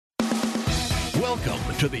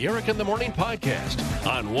Welcome to the Eric in the Morning podcast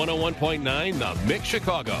on 101.9 The Mix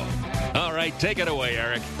Chicago. All right, take it away,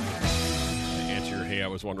 Eric. Answer your "Hey, I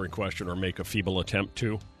was wondering" question or make a feeble attempt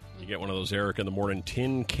to. You get one of those Eric in the Morning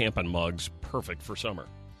tin camping mugs, perfect for summer.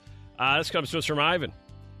 This comes to us from Ivan.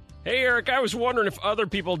 Hey, Eric, I was wondering if other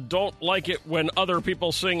people don't like it when other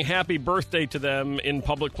people sing happy birthday to them in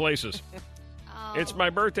public places. It's my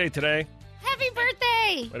birthday today. Happy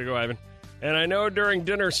birthday! Way to go, Ivan. And I know during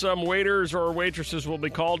dinner some waiters or waitresses will be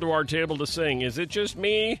called to our table to sing. Is it just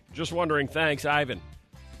me? Just wondering. Thanks, Ivan.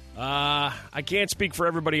 I can't speak for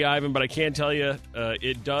everybody, Ivan, but I can tell you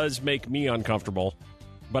it does make me uncomfortable.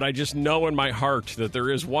 But I just know in my heart that there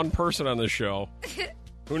is one person on this show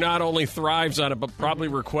who not only thrives on it, but probably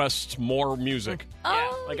requests more music.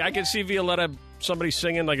 Oh, Like, I can see Violetta, somebody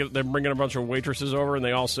singing, like they're bringing a bunch of waitresses over and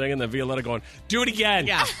they all sing, and then Violetta going, do it again.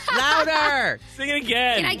 Yeah, louder. Sing it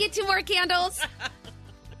again. Can I get 2 more candles?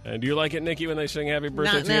 And do you like it, Nikki, when they sing happy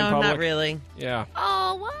birthday to you in No, public? not really. Yeah.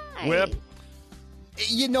 Oh, why? Whip.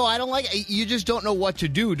 You know, I don't like it. You just don't know what to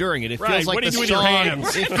do during it. It Right. feels like What do you the do with your song.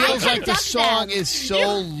 hands? It feels like the Abduct song them. is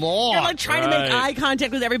so long. You're like trying to make Right. eye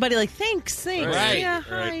contact with everybody, like, thanks. Right. Yeah, Right.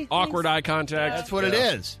 hi. Awkward eye contact. That's what it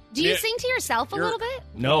is. Do you Yeah. sing to yourself a You're- little bit?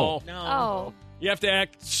 No. No. Oh. You have to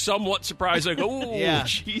act somewhat surprised, like, oh, Yeah.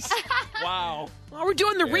 jeez. Wow. Oh, we're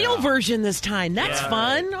doing the real version this time. That's Yeah.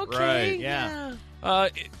 fun. Okay. Right. Yeah.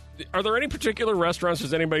 Are there any particular restaurants,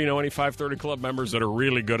 does anybody know any 530 Club members that are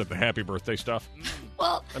really good at the happy birthday stuff?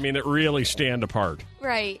 Well, I mean, that really stand apart.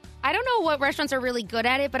 right. I don't know what restaurants are really good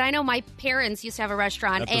at it, but I know my parents used to have a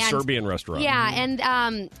restaurant. At the and Serbian restaurant. Yeah,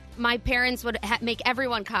 and my parents would make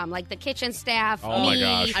everyone come, like the kitchen staff, Oh, my me.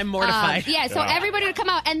 gosh. I'm mortified. Yeah, so Yeah. everybody would come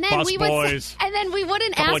out, and then Bus we would, boys. and then we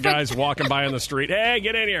wouldn't Couple ask of for guys walking by on the street. Hey,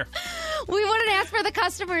 get in here. we wouldn't ask for the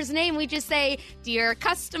customer's name. We just say, "Dear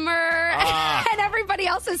customer," and everybody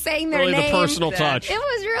else is saying their Really name. the personal touch. It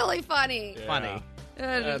was really funny. Funny.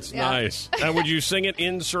 That's Yeah. nice. And would you sing it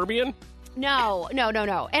in Serbian? No.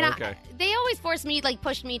 And Okay. they always force me, like,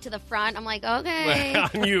 push me to the front. I'm like, okay.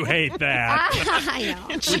 Well, you hate that. I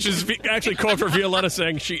know. Which is actually code for Violetta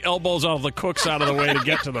saying she elbows all the cooks out of the way to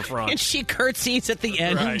get to the And front. she curtsies at the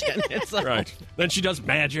end. Right. And it's like, Right. Then she does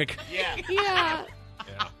magic. Yeah.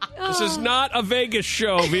 This is not a Vegas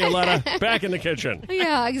show, Violetta. Back in the kitchen.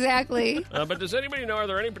 Yeah, exactly. But does anybody know, are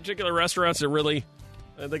there any particular restaurants that really,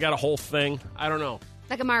 they got a whole thing? I don't know.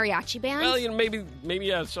 Like a mariachi band? Well, you know, maybe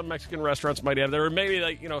yeah, some Mexican restaurants might have that, or maybe,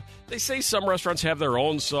 like, you know, they say some restaurants have their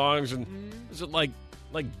own songs, and is it like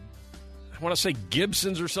I want to say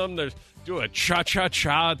Gibson's or something? They do a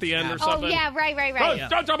cha-cha-cha at the end or oh, something. yeah, right. Hey,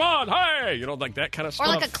 hey, you know, like that kind of Or stuff.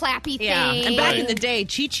 like a clappy thing. yeah. And back Right. in the day,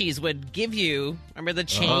 Chi-Chi's would give you, remember the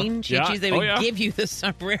chain? Yeah. Chi-Chi's, they Oh, would yeah. give you the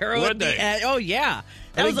sombrero Would at the they? end. Oh, yeah.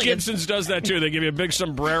 I That was think like Gibson's does that too. They give you a big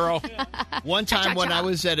sombrero. One time when I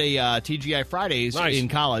was at a TGI Fridays Nice. in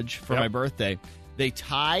college for Yep. my birthday, they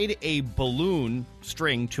tied a balloon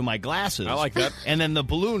string to my glasses. I like that. And then the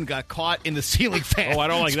balloon got caught in the ceiling fan. Oh, I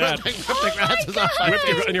don't like that. I ripped the glasses off my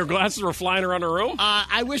face. And your glasses were flying around the room?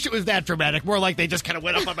 I wish it was that dramatic. More like they just kind of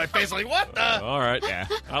went up on my face like, what the? All right. Yeah.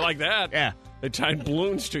 I like that. Yeah. They tied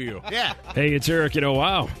balloons to you. Yeah. Hey, it's Eric. You know,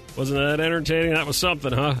 wow. Wasn't that entertaining? That was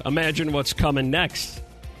something, huh? Imagine what's coming next.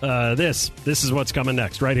 This is what's coming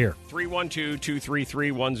next right here.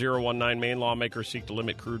 312-233-1019. Maine lawmakers seek to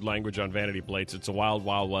limit crude language on vanity plates. It's a wild,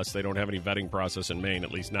 wild west. They don't have any vetting process in Maine,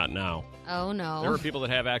 at least not now. Oh, no. There are people that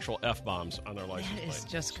have actual F-bombs on their license That is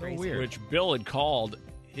plate. just crazy. Which Bill had called.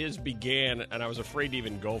 His began, and I was afraid to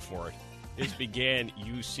even go for it. His began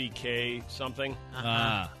UCK something.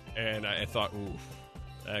 And I thought, ooh,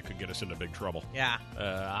 that could get us into big trouble. Yeah.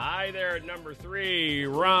 Hi there at number 3.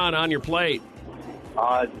 Ron, on your plate.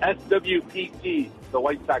 SWPT, the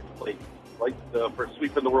White Sox plate, for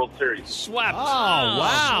sweeping the World Series. Swept. Oh,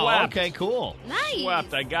 wow. Swept. Okay, cool. Nice.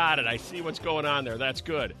 Swept. I got it. I see what's going on there. That's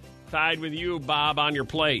good. Tied with you, Bob, on your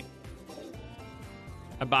plate.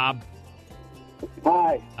 Hi, Bob.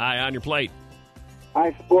 Hi, Hi, on your plate.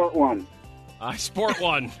 I sport one. I sport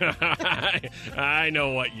one. I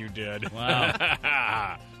know what you did.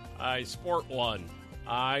 Wow. I sport one.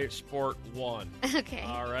 I sport one. Okay.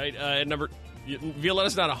 All right.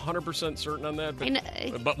 Violetta's not 100% certain on that, I know.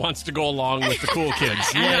 but wants to go along with the cool kids.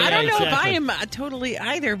 I don't know if I exactly. am totally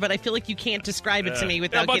either, but I feel like you can't describe it to me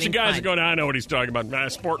without a bunch getting of guys fined. are going, I know what he's talking about. Nah,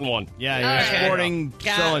 sporting one. Yeah, you're Okay. sporting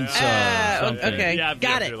Got- so-and-so. okay. Yeah,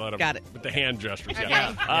 Got yeah, it. let 'em- Got it. With the hand gestures. Okay.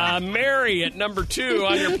 Yeah. Mary at number 2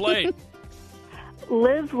 on your plate.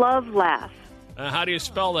 Live, love, laugh. How do you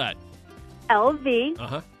spell that? LV,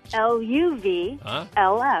 Uh-huh. LUV, Huh?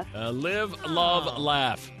 LF. Live, love,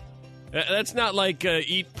 laugh. That's not like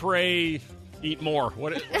eat, pray, Eat more.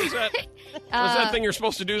 What is that? What's that thing you're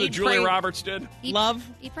supposed to do that eat, Julia pray- Roberts did? Love.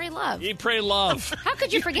 Eat, pray, love. Eat, pray, love. How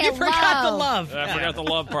could you forget You forgot the love? love. I forgot the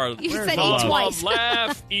love part. You Where's said the eat love? twice. Love,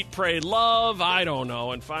 laugh, eat, pray, love. I don't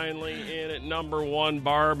know. And finally, in at number 1,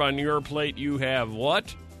 Barb, on your plate, you have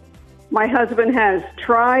what? My husband has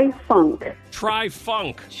Tri-Funk.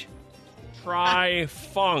 Tri-Funk.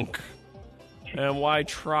 Tri-Funk. And why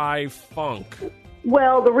Tri-Funk?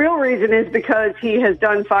 Well, the real reason is because he has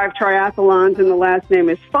done 5 triathlons and the last name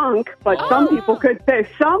is Funk. But some people could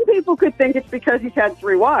think it's because he's had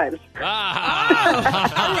 3 wives.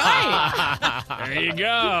 There you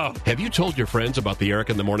go. Have you told your friends about the Eric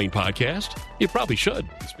in the Morning podcast? You probably should.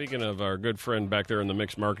 Speaking of our good friend back there in the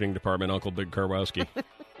mixed marketing department, Uncle Big Karwowski.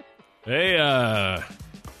 Hey,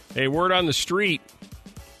 word on the street.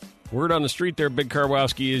 Word on the street there, Big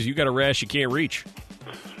Karwowski, is you got a rash you can't reach.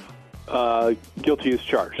 Guilty as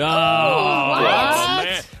charged. Oh,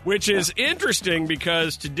 man. Which is interesting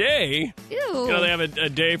because today, Ew. they have a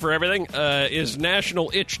day for everything, is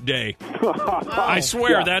National Itch Day. I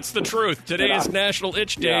swear, Yeah. that's the truth. Today is National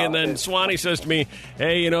Itch Day, Yeah. and then Swanee says to me,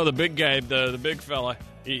 hey, the big guy, the big fella,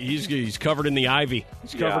 he's covered in the ivy.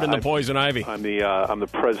 He's covered in the poison ivy. I'm the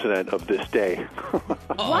president of this day. Wow.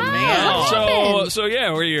 man. What happened? So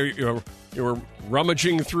yeah, you were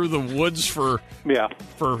rummaging through the woods for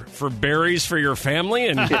berries for your family,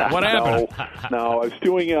 and what happened? No, I was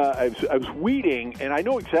doing. I was weeding, and I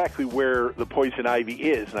know exactly where the poison ivy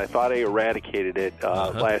is, and I thought I eradicated it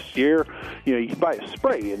last year. You can buy a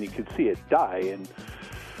spray, and you can see it die,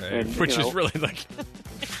 and Which is really like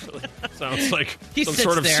sounds like He some sits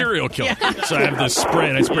sort of there. serial killer. So I have this spray,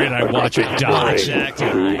 and I spray it, and I watch it die.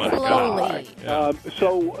 Exactly. Slowly.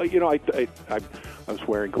 I was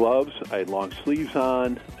wearing gloves. I had long sleeves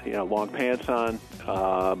on, long pants on.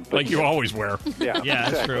 But Like you always wear. Yeah, Yeah,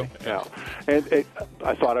 that's exactly. true. Yeah, and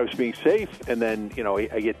I thought I was being safe, and then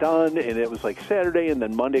I get done, and it was like Saturday, and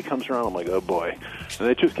then Monday comes around. I'm like, oh boy, and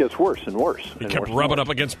it just gets worse and worse. You kept rubbing up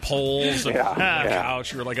against poles and Yeah.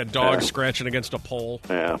 couch. You were like a dog scratching against a pole.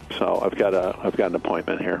 Yeah, so I've got an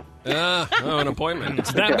appointment here. An appointment.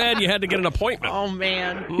 It's that bad you had to get an appointment. Oh,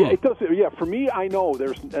 man. Yeah, it does. Yeah, for me, I know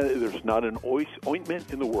there's not an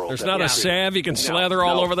ointment in the world. There's not a salve you can slather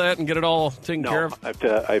all over that and get it all taken care of? I have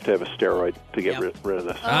to have a steroid to get rid of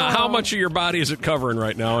this. How much of your body is it covering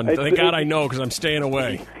right now? And It's- thank God I know because I'm staying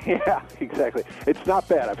away. Yeah, exactly. It's not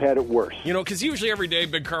bad. I've had it worse. Because usually every day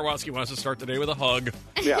Big Karwowski wants to start the day with a hug.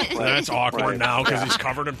 Yeah, That's awkward right. now because he's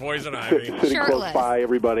covered in poison ivy. Sitting close Shirtless. by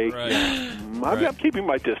everybody. Right. I'm keeping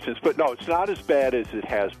my distance, but no, it's not as bad as it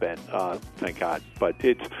has been. Thank God. But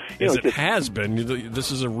it's It has been.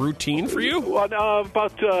 This is a routine for you? Well,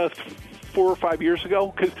 about 4 or 5 years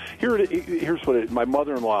ago. Because here's what my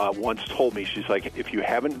mother-in-law once told me. She's like, if you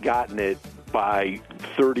haven't gotten it by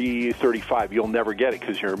 30, 35, you'll never get it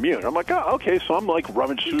because you're immune. I'm like, oh, okay, so I'm like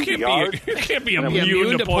rummaging through the yard. You can't be Immune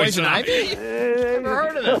immune to poison ivy. Never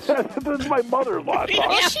heard of this. This is my mother-in-law talk.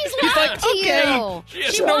 Well, she's lying to you. She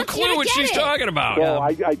has She no wants you clue to what get she's it. talking about. So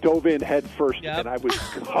I dove in head first, Yep. and I was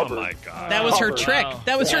Oh, covered. my God. That was her Wow. trick.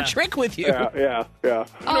 That was her trick with you. Yeah. Oh,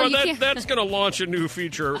 you can't- That's going to launch a new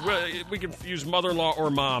feature. We can use mother-in-law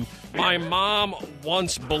or mom. My mom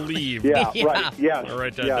once believed. Yeah, Yeah. right. Yes. I'll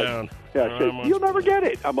write that yes. down. Yeah, she said, you'll never get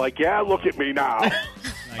it. I'm like, yeah, look at me now.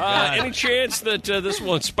 Any chance that this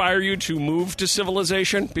will inspire you to move to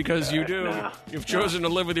civilization? Because you do. Nah. You've chosen to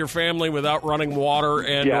live with your family without running water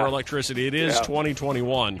and Yeah. or electricity. It is Yeah.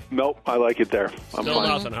 2021. Nope, I like it there. I'm Still fine.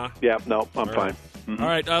 nothing, huh? Yeah, no, I'm fine. All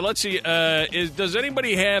right, let's see. Does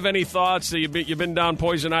anybody have any thoughts that you've been down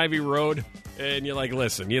Poison Ivy Road and you're like,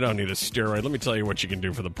 listen, you don't need a steroid. Let me tell you what you can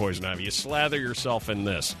do for the Poison Ivy. You slather yourself in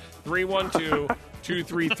this.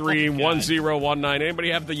 312-233-1019.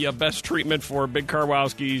 Anybody have the best treatment for Big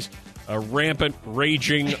Karwowski's rampant,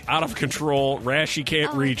 raging, out of control, rash you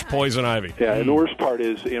can't reach Poison Ivy? Yeah, and the worst part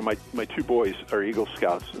is, my 2 boys are Eagle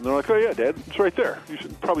Scouts, and they're like, oh, yeah, Dad, it's right there. You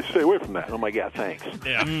should probably stay away from that. And I'm like, yeah, thanks.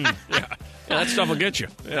 Yeah. Yeah, that stuff will get you.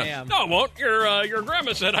 Yeah. Damn. No, it won't. Your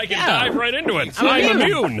grandma said I can dive right into it. I'm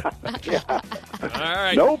immune. All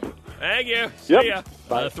right. Nope. Thank you. See Yep. ya.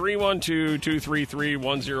 Bye.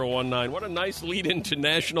 312-233-1019. What a nice lead into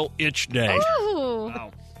National Itch Day. Ooh.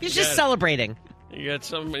 He's just celebrating. You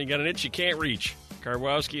got an itch you can't reach.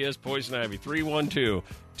 Karwowski has Poison Ivy.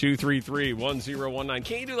 312-233-1019.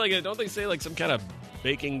 Can't you do don't they say some kind of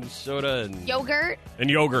baking soda and Yogurt?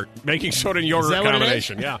 yogurt? Baking soda and yogurt that what it is?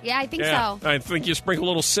 combination. Yeah. Yeah, I think so. I think you sprinkle a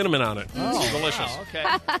little cinnamon on it. It's delicious. Okay.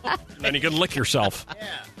 And then you can lick yourself.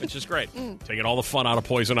 Which is great. Taking all the fun out of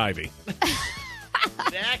Poison Ivy.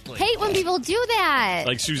 Exactly. Hate when people do that.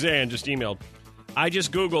 Like Suzanne just emailed. I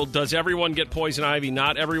just Googled, does everyone get poison ivy?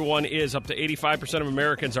 Not everyone is. Up to 85% of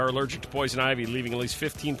Americans are allergic to poison ivy, leaving at least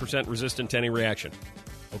 15% resistant to any reaction.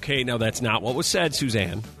 Okay, now that's not what was said,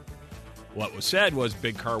 Suzanne. What was said was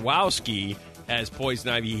Big Karwowski has poison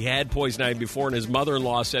ivy. He had poison ivy before, and his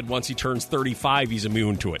mother-in-law said once he turns 35, he's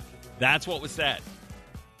immune to it. That's what was said.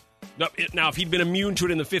 Now, if he'd been immune to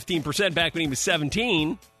it in the 15% back when he was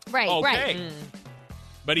 17, right, okay. Right.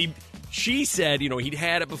 But she said, he'd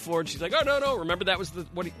had it before, and she's like, oh, no, remember that was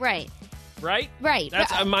what he... Right. Right? Right.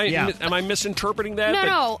 That's, am I misinterpreting that?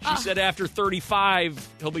 No. She said after 35,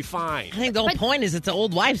 he'll be fine. I think the whole point is it's an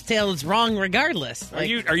old wives' tale. It's wrong regardless. Are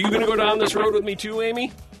you going to go down this road with me too,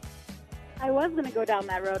 Amy? I was going to go down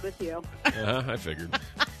that road with you. I figured.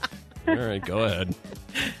 All right, go ahead.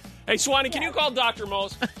 Hey, Swanee, can you call Dr.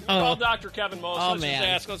 Mose? Call Dr. Kevin Mose.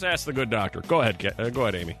 Let's ask the good doctor. Go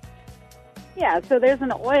ahead, Amy. Yeah, so there's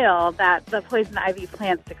an oil that the poison ivy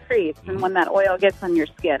plant secretes, and when that oil gets on your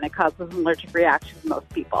skin, it causes an allergic reaction to most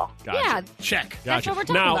people. Gotcha. Yeah. Check. That's Gotcha. what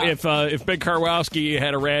we're talking about. If Big Karwowski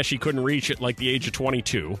had a rash, he couldn't reach at like the age of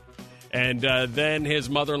 22. And then his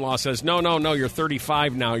mother-in-law says, no, you're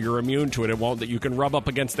 35 now. You're immune to it. It won't. That you can rub up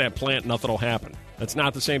against that plant, nothing will happen. That's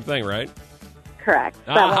not the same thing, right? Correct.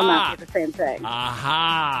 That will not be the same thing.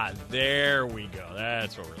 Aha. There we go.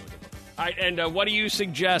 That's what we're looking for. All right, and what do you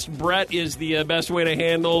suggest, Brett, is the best way to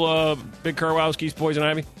handle Big Karwowski's poison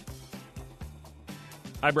ivy?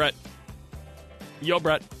 Hi, Brett. Yo,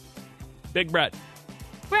 Brett. Big Brett.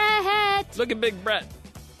 Brett. Look at Big Brett.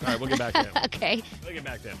 All right, we'll get back to him. Okay. We'll get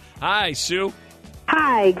back to him. Hi, Sue.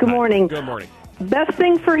 Hi, good morning. Good morning. Best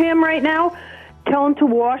thing for him right now, tell him to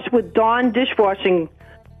wash with Dawn dishwashing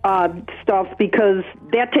stuff, because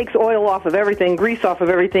that takes oil off of everything, grease off of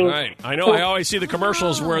everything. Right. I know. I always see the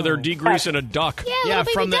commercials where they're degreasing a duck. Yeah,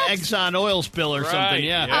 from the ducks. Exxon oil spill or something.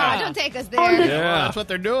 Yeah. Oh, don't take us there. Well, that's what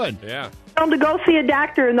they're doing. Yeah. Tell him to go see a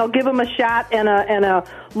doctor, and they'll give him a shot and a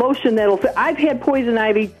lotion that'll fit. I've had poison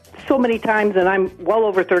ivy so many times, and I'm well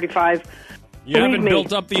over 35. You haven't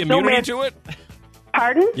built up the immunity to it?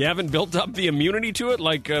 Pardon? You haven't built up the immunity to it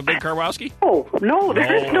like Big Karwowski? Oh, no,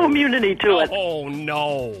 there is no immunity to it. Oh,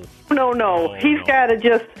 no. No. He's got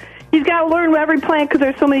to learn every plant, because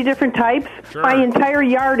there's so many different types. Sure. My entire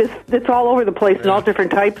yard it's all over the place in all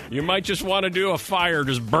different types. You might just want to do a fire,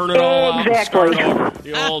 just burn it all out. Exactly. And start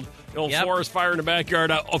over. The old forest fire in the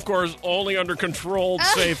backyard, of course, only under controlled,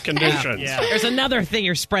 safe conditions. Yeah. There's another thing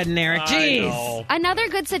you're spreading, Eric. Jeez. Another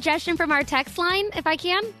good suggestion from our text line, if I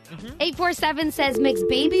can. 847 says mix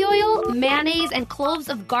baby oil, mayonnaise, and cloves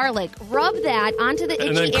of garlic. Rub that onto the itchy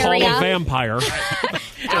And then call area. a vampire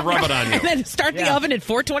to rub it on you. And then start the oven at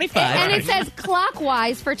 425. And it says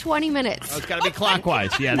clockwise for 20 minutes. Oh, it's got to be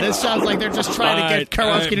clockwise. Yeah, this sounds like they're just trying to get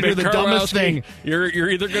Karwowski to do the dumbest thing. You're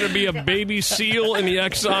either going to be a baby seal in the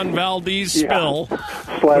Exxon Valdez spill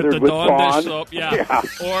Slathered with the Dawn dish Dawn.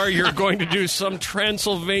 soap, or you're going to do some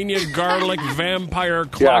Transylvania garlic vampire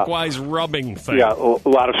clockwise rubbing thing. Yeah, a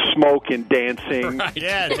lot of smoke and dancing. Right.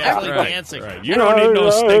 Yeah, definitely dancing. Right. You don't need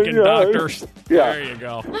no stinking doctors. Yeah. There you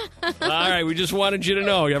go. All right, we just wanted you to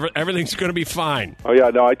know everything's going to be fine. Oh,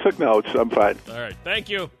 yeah, no, I took notes. I'm fine. All right, thank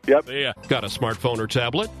you. Yep. See ya. Got a smartphone or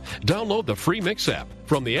tablet? Download the free Mix app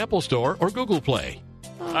from the Apple Store or Google Play.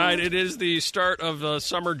 All right, it is the start of the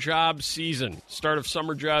summer job season.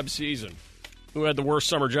 Who had the worst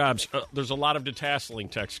summer jobs? There's a lot of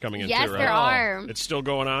detasseling texts coming in, Yes, too, right? there are. It's still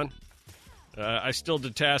going on? I still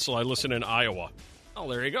detassel. I listen in Iowa. Oh,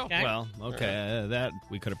 there you go. Okay. Well, okay, that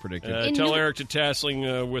we could have predicted. Tell Eric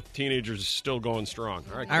detasseling with teenagers is still going strong.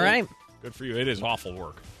 All right. All right. Good for you. It is awful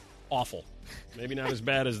work. Awful. Maybe not as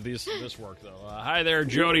bad as this work, though. Hi there,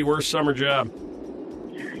 Jody. Worst summer job?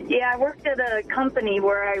 Yeah, I worked at a company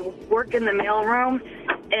where I work in the mailroom,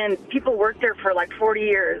 and people worked there for like 40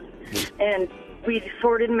 years. And we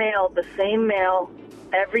sorted mail, the same mail,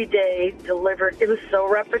 every day, delivered. It was so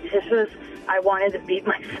repetitious, I wanted to beat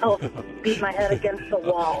my head against the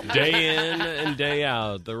wall. Day in and day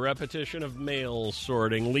out, the repetition of mail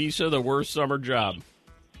sorting. Lisa, the worst summer job?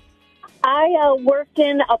 I worked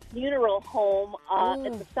in a funeral home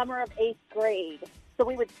in the summer of 8th grade. So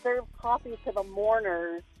we would serve coffee to the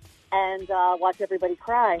mourners and watch everybody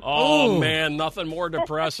cry. Oh, man, nothing more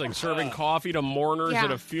depressing. Serving coffee to mourners Yeah.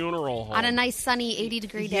 at a funeral home. On a nice sunny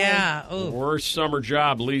 80-degree day. Yeah. Oh. Worst summer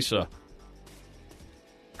job, Lisa.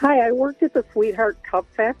 Hi, I worked at the Sweetheart Cup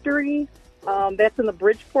Factory. That's in the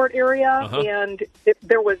Bridgeport area, Uh-huh. and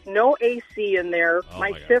there was no AC in there. Oh,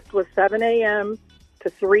 my my God. shift was 7 a.m. to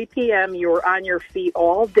 3 p.m. You were on your feet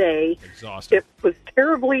all day. Exhausted. It was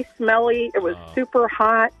terribly smelly. It was super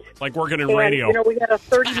hot. It's like working in And, radio. you know, we had a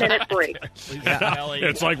 30-minute break.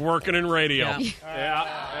 It's like working in radio.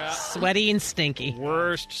 Yeah. Sweaty and stinky.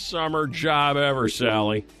 Worst summer job ever,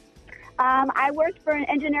 Sally. I worked for an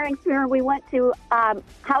engineering firm. We went to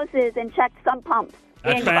houses and checked sump pumps.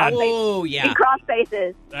 That's bad. Oh, yeah. In cross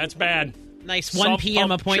spaces. That's bad. Nice Sump 1 p.m.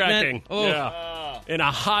 pump appointment. checking. Oh. Yeah. In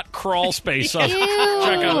a hot crawl space. Check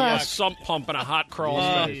out a sump pump in a hot crawl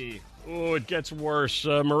space. Oh, it gets worse.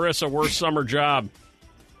 Marissa, worst summer job.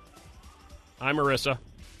 Hi, Marissa.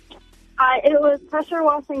 It was pressure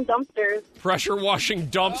washing dumpsters. Pressure washing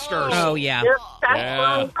dumpsters. Oh, yeah. There's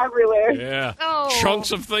fast everywhere. Yeah. Oh.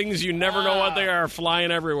 Chunks of things you never know what they are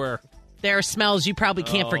flying everywhere. There are smells you probably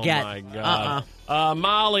can't forget. Oh, my God.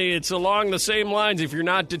 Molly, it's along the same lines. If you're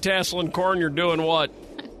not detasseling corn, you're doing what?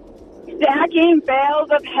 Stacking bales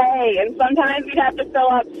of hay, and sometimes we'd have to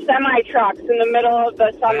fill up semi-trucks in the middle of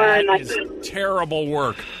the summer. That is terrible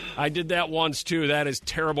work. I did that once, too. That is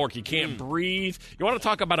terrible work. You can't breathe. You want to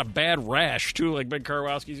talk about a bad rash, too, like Big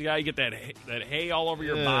Karwowski's guy. You get that hay all over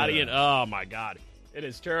your body, and oh, my God. It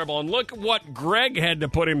is terrible. And look what Greg had to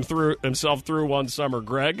put himself through one summer.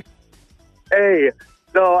 Greg? Hey,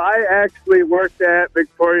 so I actually worked at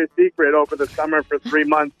Victoria's Secret over the summer for 3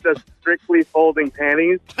 months, just strictly folding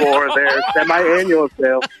panties for their semi-annual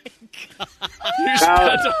sale.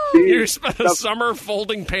 You spent a summer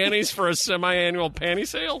folding panties for a semi-annual panty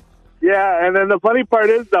sale? Yeah, and then the funny part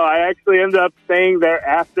is, though, I actually ended up staying there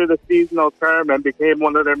after the seasonal term and became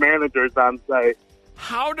one of their managers on site.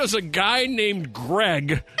 How does a guy named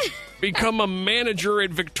Greg become a manager at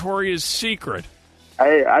Victoria's Secret?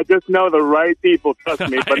 Hey, I just know the right people, trust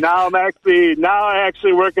me. But now I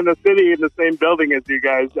actually work in the city in the same building as you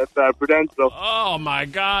guys at Prudential. Oh my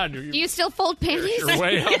God! Do you still fold panties? You're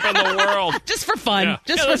way up in the world, just for fun. Yeah.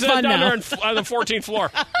 Just for fun. Down now. there on the 14th floor,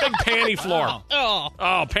 big panty floor.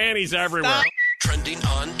 Oh, panties everywhere. Stop. Trending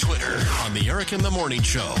on Twitter on the Eric in the Morning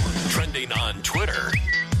Show. Trending on Twitter.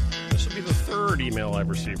 This will be the third email I've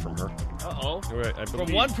received from her. Uh-oh.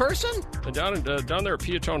 From one person? Down there at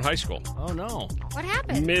Piatone High School. Oh, no. What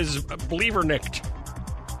happened? Ms. Believernicht.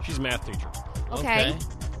 She's a math teacher. Okay.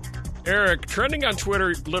 Eric, trending on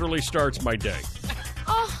Twitter literally starts my day.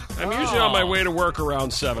 I'm usually on my way to work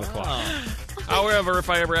around 7 o'clock. However, if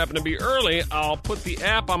I ever happen to be early, I'll put the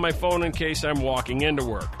app on my phone in case I'm walking into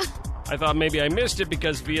work. I thought maybe I missed it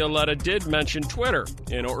because Violetta did mention Twitter.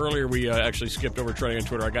 You know, earlier we actually skipped over trending on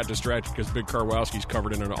Twitter. I got distracted because Big Karwowski's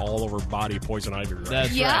covered in an all-over-body poison ivy rash.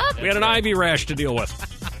 That's right. We had an ivy rash to deal with.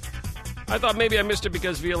 I thought maybe I missed it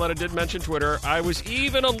because Violetta did mention Twitter. I was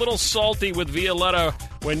even a little salty with Violetta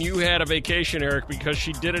when you had a vacation, Eric, because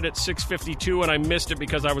she did it at 6:52 and I missed it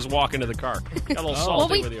because I was walking to the car. Got a little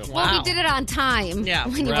salty with you. Well, we did it on time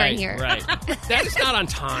when you weren't here. Right. That is not on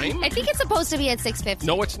time. I think it's supposed to be at 6:50.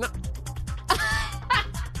 No, it's not.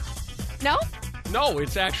 No? No,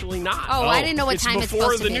 it's actually not. Oh, I didn't know what time it's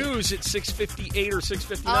supposed to be. Before the news, it's 6:58 or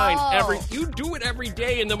 6:59. Oh. You do it every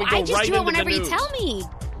day, and then we go I right just do it into whenever the you news. tell me.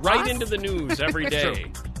 Right into the news every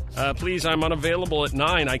day. Please, I'm unavailable at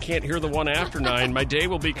 9. I can't hear the one after 9. My day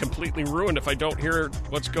will be completely ruined if I don't hear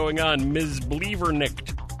what's going on. Ms.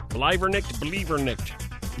 Believernicht.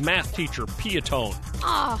 Math teacher, Piatone.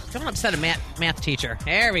 Oh, don't upset a math teacher.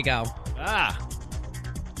 There we go.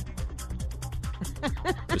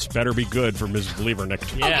 This better be good for Ms.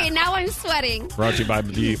 Believernicht. Okay, now I'm sweating. Brought to you by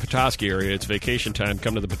the Petoskey area. It's vacation time.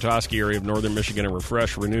 Come to the Petoskey area of northern Michigan and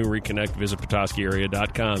refresh, renew, reconnect. Visit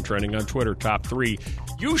PetoskeyArea.com. Trending on Twitter, top 3.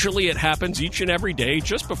 Usually it happens each and every day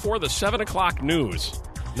just before the 7 o'clock news.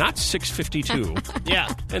 Not 6:52. Yeah.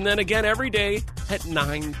 And then again every day at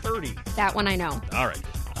 9:30. That one I know. All right.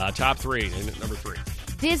 Top 3. Number 3.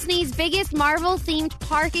 Disney's biggest Marvel-themed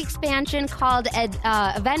park expansion called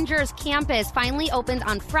Avengers Campus finally opened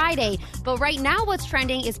on Friday. But right now what's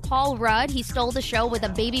trending is Paul Rudd. He stole the show with a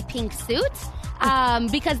baby pink suit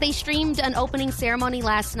because they streamed an opening ceremony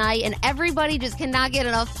last night, and everybody just cannot get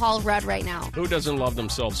enough Paul Rudd right now. Who doesn't love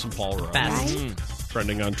themselves some Paul Rudd? Right?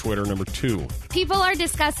 Trending on Twitter, number 2. People are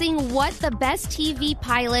discussing what the best TV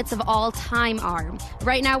pilots of all time are.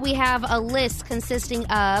 Right now we have a list consisting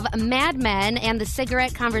of Mad Men and the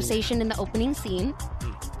cigarette conversation in the opening scene.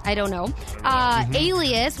 I don't know.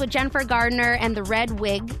 Alias with Jennifer Gardner and the red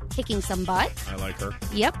wig kicking some butt. I like her.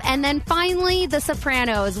 Yep. And then finally, The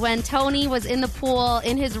Sopranos, when Tony was in the pool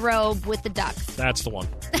in his robe with the ducks. That's the one.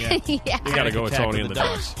 Yeah. You got to go with Tony and the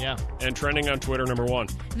Ducks. Yeah. And trending on Twitter, number 1.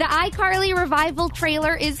 The iCarly revival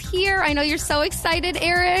trailer is here. I know you're so excited,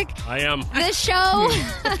 Eric. I am. The show...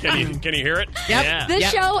 Can you hear it? Yep. The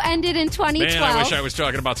show ended in 2012. Man, I wish I was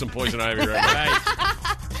talking about some poison ivy right now.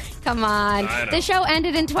 Come on. The show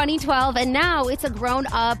ended in 2012, and now it's a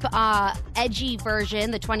grown-up, edgy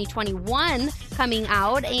version, the 2021 coming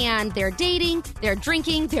out, and they're dating, they're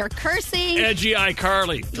drinking, they're cursing. Edgy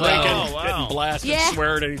iCarly. Drinking, getting blasted,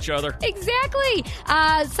 swearing at each other. Exactly.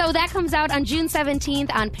 So that comes out on June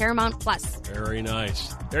 17th on Paramount+. Very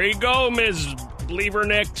nice. There you go, Ms.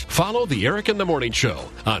 Liebernicht. Follow the Eric in the Morning Show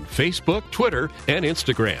on Facebook, Twitter, and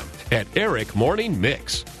Instagram at Eric Morning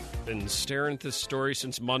Mix. Been staring at this story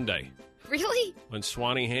since Monday. Really? When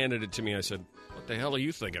Swanee handed it to me, I said, what the hell are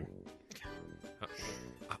you thinking?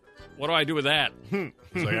 What do I do with that? He's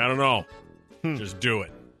like, I don't know. Just do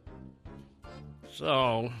it.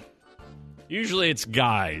 So, usually it's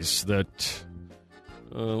guys that,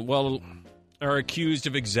 are accused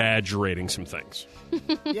of exaggerating some things.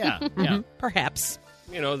 Yeah. Perhaps.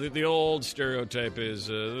 You know, the old stereotype is,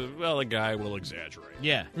 a guy will exaggerate.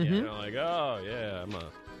 Yeah. You know, like,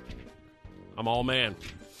 I'm all man.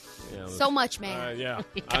 You know, so much man.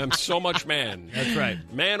 I'm so much man. That's right.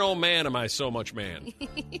 Man, oh man, am I so much man.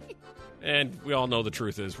 And we all know the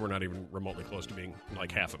truth is we're not even remotely close to being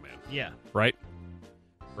like half a man. Yeah. Right?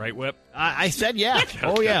 Right, Whip? I said yeah.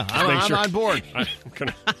 Oh, yeah. I'm on board. I'm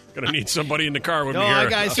gonna need somebody in the car with me No,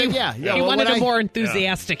 here. I said yeah. You wanted a more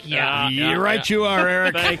enthusiastic You're right, you are,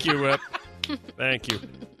 Eric. Thank you, Whip. Thank you.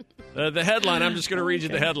 The headline, I'm just going to read you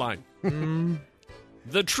the headline.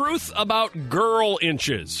 The truth about girl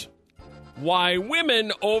inches. Why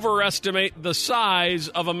women overestimate the size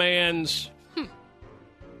of a man's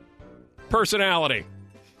personality.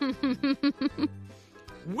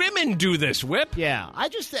 Women do this, Whip. Yeah.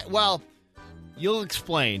 You'll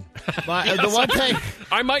explain. But the one thing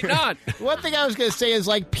I might not. One thing I was going to say is,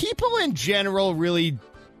 like, people in general really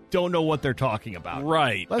don't know what they're talking about.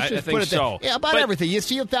 Right. Let's just I think put it there. so. Yeah, about everything. You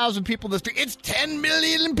see 1,000 people in the street. It's 10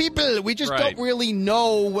 million people. We just Right. don't really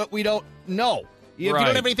know what we don't know. If you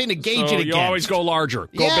don't have anything to gauge so it against. you always go larger.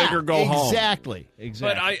 Go bigger, go home. Exactly.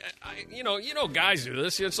 But I you know, guys do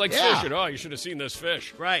this. It's like fishing. Oh, you should have seen this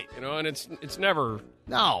fish. Right. You know, and it's never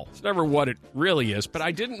No. It's never what it really is. But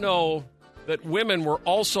I didn't know that women were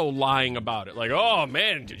also lying about it. Like, oh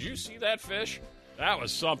man, did you see that fish? That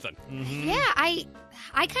was something. Mm-hmm. Yeah, I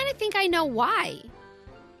kind of think I know why.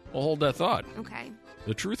 Well, hold that thought. Okay.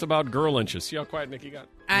 The truth about girl inches. See how quiet Nikki got?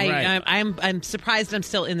 I'm surprised I'm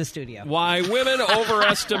still in the studio. Why women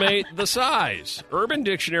overestimate the size. Urban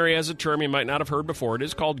Dictionary has a term you might not have heard before. It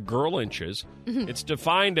is called girl inches. Mm-hmm. It's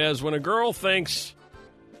defined as when a girl thinks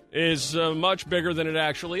is much bigger than it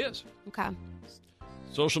actually is. Okay.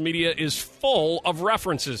 Social media is full of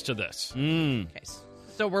references to this. Okay.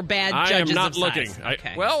 So we're bad I judges am not of looking. size.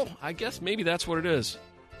 Okay. I guess maybe that's what it is.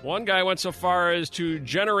 One guy went so far as to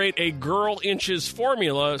generate a girl inches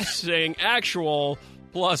formula saying actual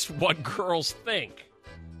plus what girls think.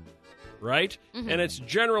 Right? Mm-hmm. And it's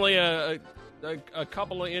generally a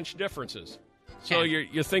couple of inch differences. So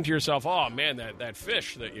you think to yourself, oh, man, that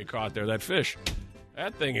fish that you caught there, that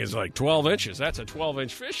thing is like 12 inches. That's a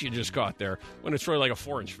 12-inch fish you just caught there when it's really like a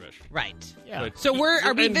 4-inch fish. Right. Yeah. So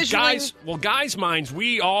are we visualizing? Guys' minds,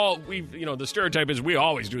 the stereotype is we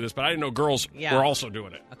always do this, but I didn't know girls were also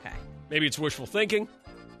doing it. Okay. Maybe it's wishful thinking.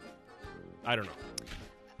 I don't know.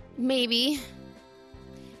 Maybe.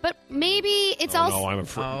 But maybe it's also... No, I'm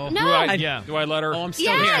afraid. No. Do I let her? Oh, I'm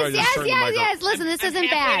still here. Yes. Listen, this isn't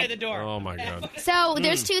bad. The door. Oh, my God. So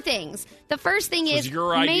there's two things. The first thing is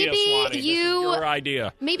your idea, maybe Swanee. This is your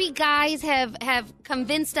idea. Maybe guys have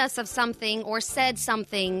convinced us of something or said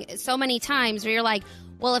something so many times where you're like,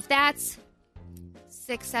 well, if that's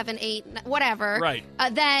 6, 7, 8, whatever, right?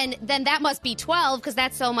 Then that must be 12 because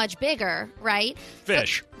that's so much bigger, right?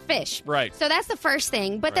 Fish. Right. So that's the first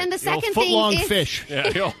thing. But then the second thing is... fish.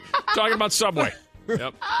 Yeah, talking about Subway.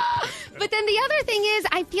 Yep. But then the other thing is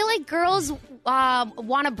I feel like girls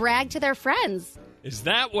want to brag to their friends. Is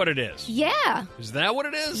that what it is? Yeah. Is that what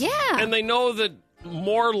it is? Yeah. And they know that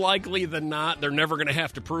more likely than not, they're never going to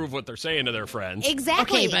have to prove what they're saying to their friends.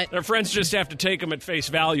 Exactly. Okay, but their friends just have to take them at face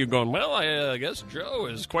value going, well, I guess Joe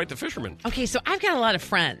is quite the fisherman. Okay, so I've got a lot of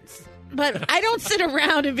friends. But I don't sit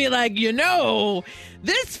around and be like,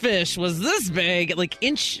 this fish was this big, like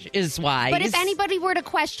inches wide. But if anybody were to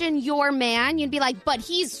question your man, you'd be like, but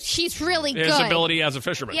he's really good. His ability as a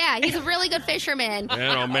fisherman. Yeah, he's a really good fisherman.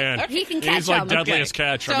 Man. He can catch He's like them. deadliest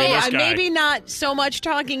catch. So this guy. maybe not so much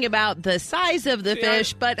talking about the size of the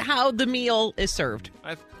fish, but how the meal is served.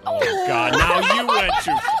 Oh, God. Now you went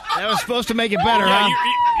to... That was supposed to make it better,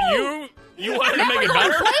 huh? You wanted to make it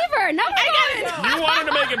better? Flavor. No, you wanted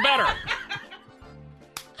to make it better.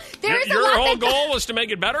 Your whole goal was to make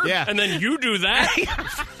it better? Yeah. And then you do that?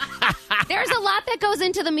 There's a lot that goes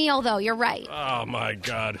into the meal, though. You're right. Oh, my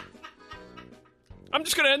God. I'm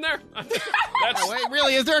just going to end there. That's, Wait,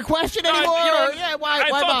 really? Is there a question anymore? I why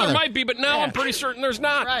thought bother? there might be, but now I'm pretty certain there's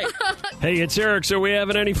not. Right. Hey, it's Eric. So we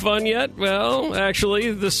having any fun yet? Well,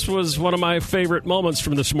 actually, this was one of my favorite moments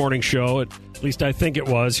from this morning show. At least I think it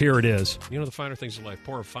was. Here it is. You know the finer things in life.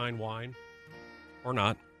 Pour a fine wine. Or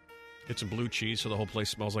not. Get some blue cheese so the whole place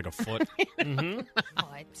smells like a foot.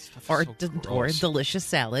 Or gross. delicious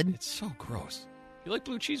salad. It's so gross. You like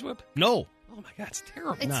blue cheese whip? No. Oh, my God. It's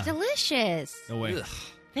terrible. It's delicious. No way. Ugh.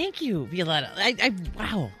 Thank you, Violetta.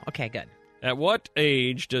 Wow. Okay, good. At what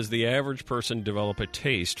age does the average person develop a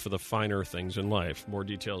taste for the finer things in life? More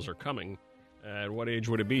details are coming. At what age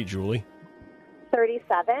would it be, Julie?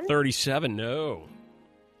 37. 37, no.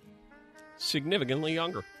 Significantly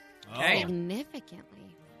younger. Significantly.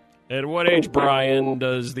 At what age, Brian,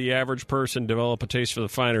 does the average person develop a taste for the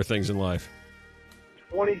finer things in life?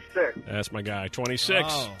 26. That's my guy. 26.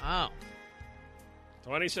 Oh.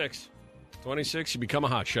 26. 26, you become a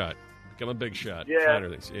hot shot. Become a big shot. Yeah. Finer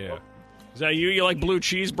things. Yeah. Is that you? You like blue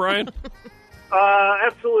cheese, Brian?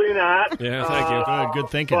 Absolutely not. Yeah, thank you. Good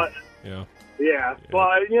thinking. But, Yeah.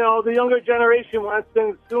 but, the younger generation wants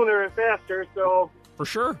things sooner and faster, so, For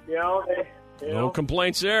sure. No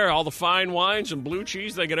complaints there. All the fine wines and blue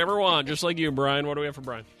cheese they could ever want, just like you, Brian. What do we have for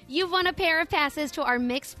Brian? You've won a pair of passes to our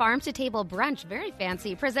mixed farm-to-table brunch, very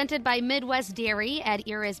fancy, presented by Midwest Dairy at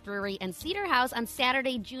Iris Brewery and Cedar House on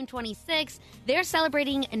Saturday, June 26th. They're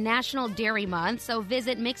celebrating National Dairy Month, so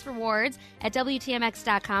visit Mixed Rewards at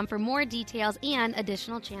WTMX.com for more details and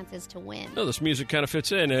additional chances to win. Oh, this music kind of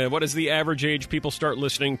fits in. What is the average age people start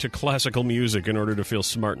listening to classical music in order to feel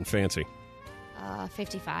smart and fancy?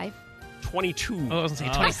 55. 22. Oh, I was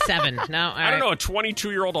going to say 27. No, I don't know a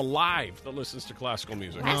 22-year-old alive that listens to classical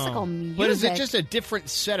music. Classical music. But is it just a different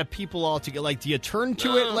set of people altogether? Like, do you turn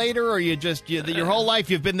to it later, or you just your whole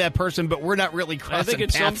life you've been that person, but we're not really crossing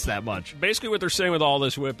paths that much? Basically, what they're saying with all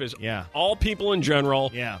this whip is all people in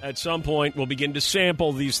general at some point will begin to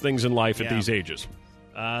sample these things in life at these ages.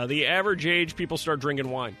 The average age people start drinking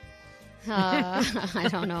wine. I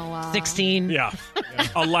don't know. 16. Yeah.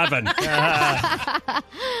 11.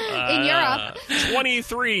 In Europe.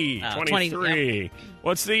 23. 23. 20,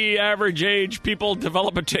 What's the average age people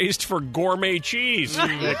develop a taste for gourmet cheese,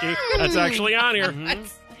 Nikki? That's actually on here.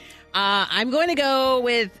 I'm going to go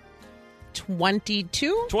with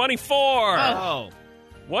 22. 24. Oh.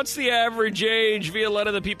 What's the average age,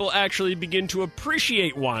 Violetta, that people actually begin to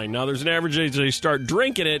appreciate wine? Now, there's an average age they start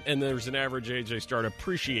drinking it, and there's an average age they start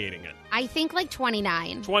appreciating it. I think like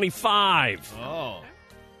 29. 25. Oh.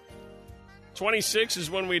 26 is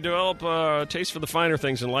when we develop a taste for the finer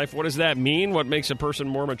things in life. What does that mean? What makes a person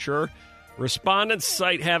more mature? Respondents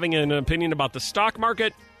cite having an opinion about the stock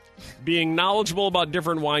market, being knowledgeable about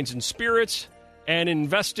different wines and spirits, and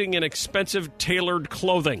investing in expensive tailored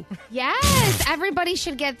clothing. Yes, everybody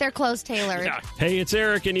should get their clothes tailored. Yeah. Hey, it's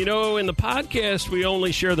Eric, and in the podcast, we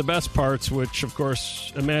only share the best parts, which, of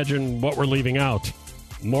course, imagine what we're leaving out.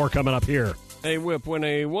 More coming up here. Hey, Whip, when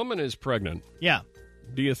a woman is pregnant,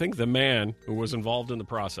 do you think the man who was involved in the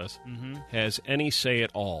process has any say at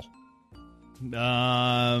all?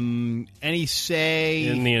 Any say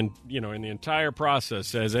in the entire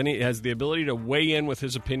process has the ability to weigh in with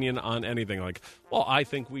his opinion on anything, like, well, I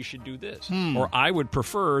think we should do this, or I would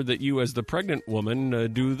prefer that you as the pregnant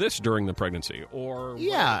woman do this during the pregnancy, or I'm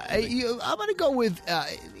going to go with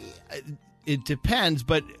it depends,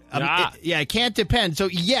 but it can't depend. So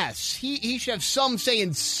yes, he should have some say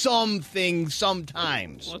in some things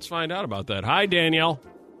sometimes. Let's find out about that. Hi, Danielle.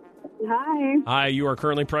 Hi, you are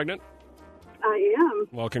currently pregnant? I am.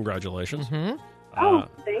 Well, congratulations.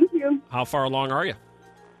 Thank you. How far along are you?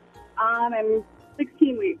 I'm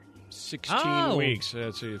 16 weeks. 16 weeks.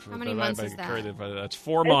 Let's see. How many months is that? That's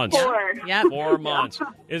 4 months. 4. Yep. 4 months.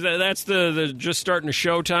 That's the just starting to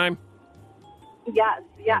show time? Yes.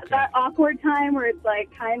 Yeah, okay. That awkward time where it's like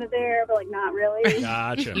kind of there, but like not really.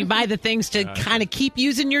 Gotcha. You buy the things to kind of keep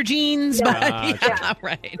using your jeans, but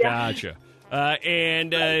right. Gotcha.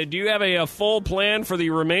 And do you have a full plan for the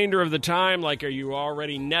remainder of the time? Like, are you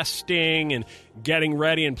already nesting and getting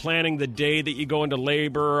ready and planning the day that you go into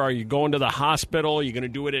labor? Are you going to the hospital? Are you going to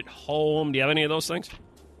do it at home? Do you have any of those things?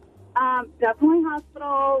 Definitely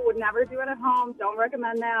hospital. Would never do it at home. Don't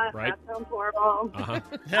recommend that. Right. That sounds horrible. Uh-huh.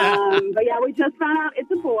 But yeah, we just found out it's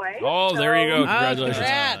a boy. Oh, there you go. Congratulations.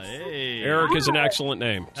 Hey. Eric is an excellent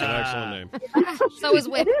name. It's an excellent name. So is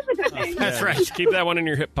Whip. It is a good name. That's right. Keep that one in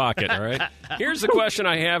your hip pocket, all right? Here's the question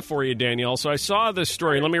I have for you, Danielle. So I saw this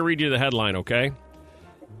story. Let me read you the headline, okay?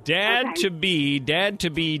 Dad to be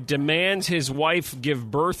demands his wife give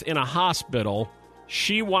birth in a hospital.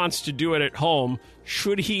 She wants to do it at home.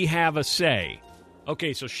 Should he have a say?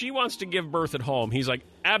 okay, so she wants to give birth at home. He's like,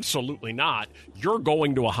 absolutely not. You're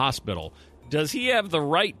going to a hospital. Does he have the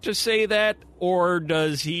right to say that, or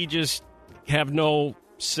does he just have no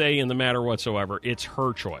say in the matter whatsoever? It's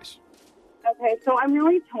her choice. Okay, so I'm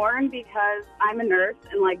really torn because I'm a nurse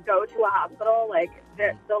and, like, go to a hospital, like,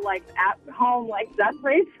 the like, at-home, like, death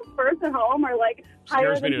rates for birth at home are, like,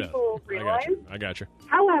 higher than people realize. I got you.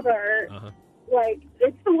 However, like,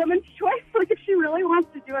 it's the woman's choice. Like, if she really wants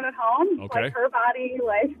to do it at home, like, her body,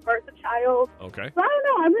 like, birth a child. Okay. So I don't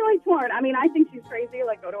know. I'm really torn. I mean, I think she's crazy.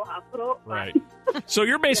 Like, go to a hospital. Right. So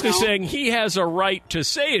you're basically saying he has a right to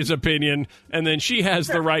say his opinion, and then she has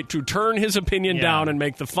the right to turn his opinion down and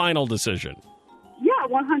make the final decision. Yeah,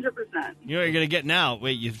 100%. You know what you're going to get now?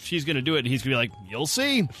 Wait, if she's going to do it, he's going to be like, you'll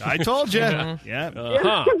see. I told you.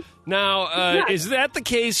 Yeah. Now, is that the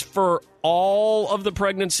case for all of the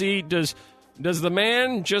pregnancy? Does the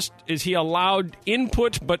man is he allowed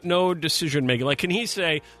input but no decision making? Like, can he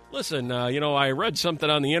say, listen, I read something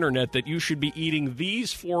on the internet that you should be eating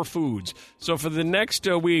these 4 foods. So for the next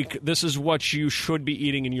week, this is what you should be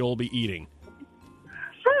eating and you'll be eating.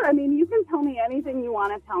 Sure. I mean, you can tell me anything you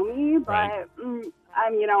want to tell me, but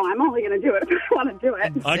I'm only going to do it if I want to do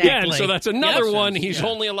it. Exactly. Again, so that's another one. He's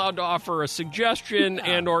only allowed to offer a suggestion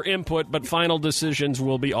and or input, but final decisions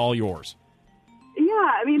will be all yours. Yeah,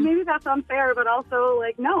 I mean, maybe that's unfair, but also,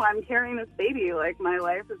 like, no, I'm carrying this baby. Like, my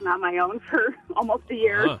life is not my own for almost a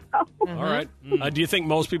year. So. All right. Do you think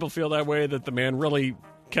most people feel that way, that the man really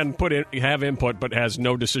can have input but has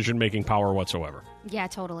no decision-making power whatsoever? Yeah,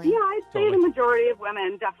 totally. Yeah, I'd say the majority of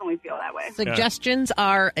women definitely feel that way. Suggestions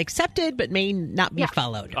are accepted but may not be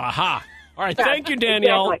followed. Aha. All right. Thank you,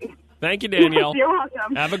 Danielle. Exactly. Thank you, Danielle. You're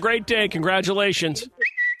welcome. Have a great day. Congratulations.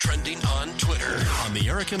 Trending on Twitter on the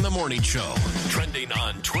Eric in the Morning Show. Trending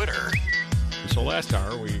on Twitter. So last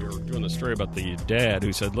hour, we were doing the story about the dad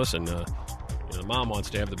who said, listen, the mom wants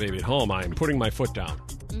to have the baby at home. I'm putting my foot down.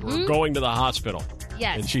 We're going to the hospital.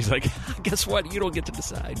 Yes. And she's like, guess what? You don't get to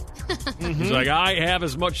decide. He's like, I have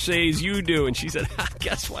as much say as you do. And she said,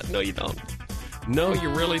 guess what? No, you don't. No, you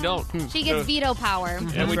really don't. She gets veto power.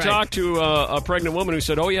 And we talked to a pregnant woman who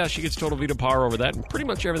said, oh, yeah, she gets total veto power over that and pretty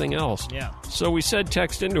much everything else. Yeah. So we said,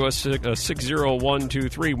 text into us,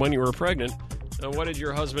 60123, when you were pregnant, what did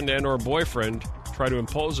your husband and or boyfriend try to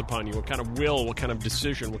impose upon you? What kind of will, what kind of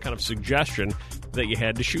decision, what kind of suggestion that you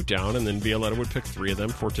had to shoot down? And then Violetta would pick 3 of them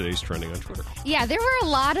for today's Trending on Twitter. Yeah, there were a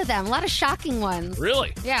lot of them. A lot of shocking ones.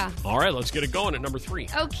 Really? Yeah. All right, let's get it going at number 3.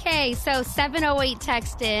 Okay, so 708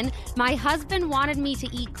 text in. My husband wanted me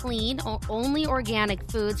to eat clean, only organic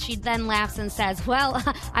foods. She then laughs and says, well,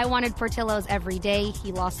 I wanted Portillo's every day.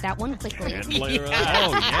 He lost that one quickly. Oh,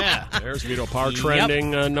 yeah. There's veto power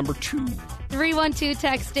trending number 2. 312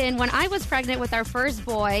 text in. When I was pregnant with our first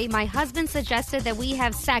boy, my husband suggested that we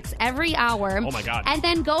have sex every hour. Oh, my God. And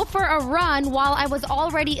then go for a run while I was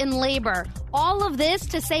already in labor. All of this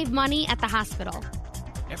to save money at the hospital.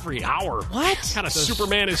 Every hour? What kind of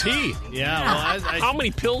Superman is he? Yeah. Well, how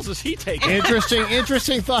many pills is he taking?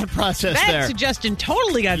 Interesting thought process that there. suggestion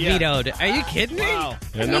totally got vetoed. Are you kidding me? Wow.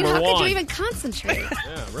 And number how 1. could you even concentrate?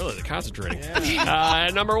 Yeah, really, they're concentrating.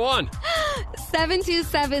 And number 1.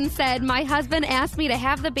 727 said, my husband asked me to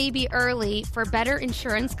have the baby early for better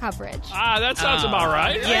insurance coverage. That sounds about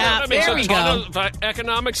right. Yeah, that makes there a we ton go. of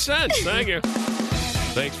economic sense. Thank you.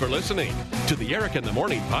 Thanks for listening to the Eric in the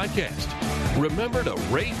Morning podcast. Remember to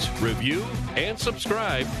rate, review, and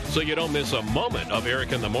subscribe so you don't miss a moment of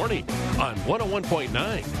Eric in the Morning on 101.9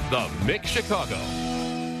 The Mix Chicago.